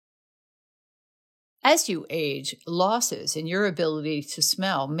As you age, losses in your ability to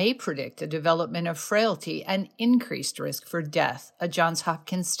smell may predict the development of frailty and increased risk for death, a Johns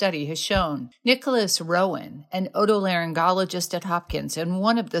Hopkins study has shown. Nicholas Rowan, an otolaryngologist at Hopkins and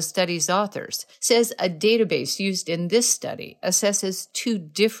one of the study's authors, says a database used in this study assesses two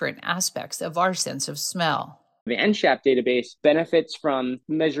different aspects of our sense of smell. The NSHAP database benefits from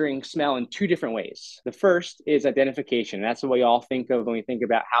measuring smell in two different ways. The first is identification. That's what we all think of when we think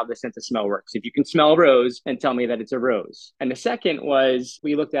about how the sense of smell works. If you can smell a rose, and tell me that it's a rose. And the second was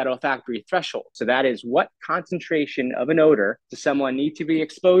we looked at olfactory threshold. So that is what concentration of an odor does someone need to be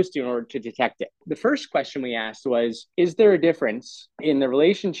exposed to in order to detect it. The first question we asked was, is there a difference in the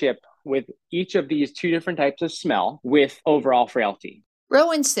relationship with each of these two different types of smell with overall frailty?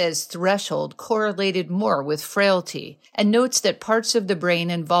 Rowan says threshold correlated more with frailty and notes that parts of the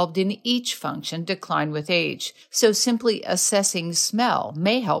brain involved in each function decline with age, so simply assessing smell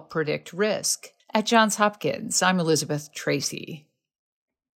may help predict risk. At Johns Hopkins, I'm Elizabeth Tracey.